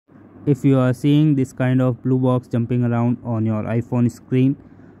if you are seeing this kind of blue box jumping around on your iPhone screen,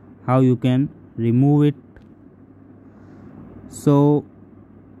 how you can remove it. So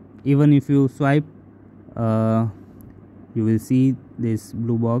even if you swipe, you will see this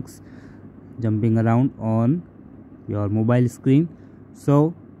blue box jumping around on your mobile screen.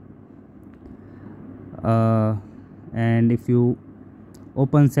 So and if you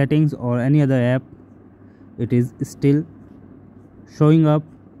open settings or any other app, it is still showing up.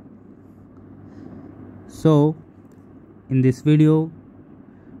 So in this video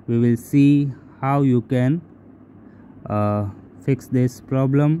we will see how you can fix this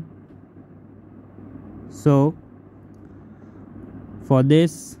problem. So for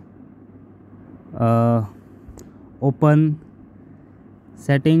this, open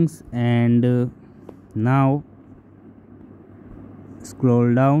settings and now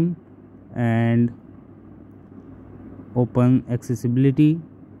scroll down and open accessibility,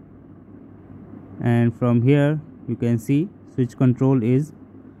 and from here you can see switch control is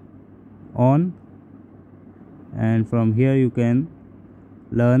on, and from here you can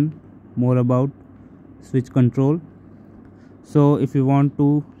learn more about switch control. So if you want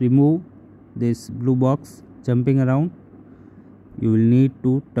to remove this blue box jumping around, you will need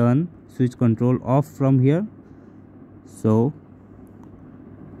to turn switch control off from here. So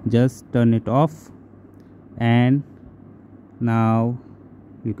just turn it off, and now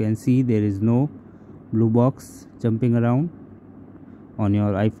you can see there is no blue box jumping around on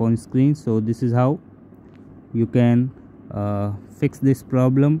your iPhone screen. So this is how you can fix this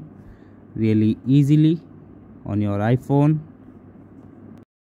problem really easily on your iPhone.